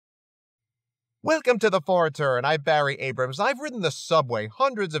Welcome to the Far Turn. I'm Barry Abrams. I've ridden the subway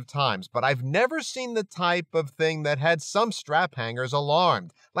hundreds of times, but I've never seen the type of thing that had some strap hangers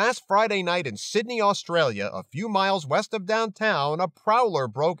alarmed. Last Friday night in Sydney, Australia, a few miles west of downtown, a prowler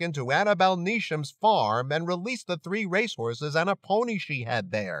broke into Annabelle Neesham's farm and released the 3 racehorses and a pony she had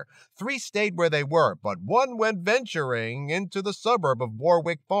there. 3 stayed where they were, but one went venturing into the suburb of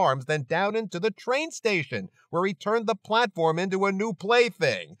Warwick Farms, then down into the train station, where he turned the platform into a new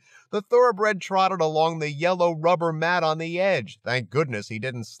plaything. The thoroughbred trotted along the yellow rubber mat on the edge. Thank goodness he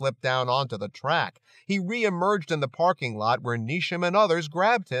didn't slip down onto the track. He re-emerged in the parking lot where Neesham and others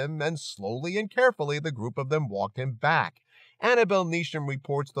grabbed him, and slowly and carefully the group of them walked him back. Annabelle Neesham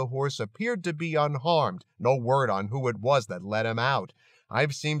reports the horse appeared to be unharmed. No word on who it was that let him out.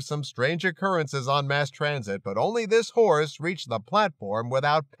 I've seen some strange occurrences on mass transit, but only this horse reached the platform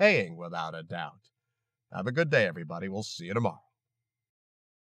without paying, without a doubt. Have a good day, everybody. We'll see you tomorrow.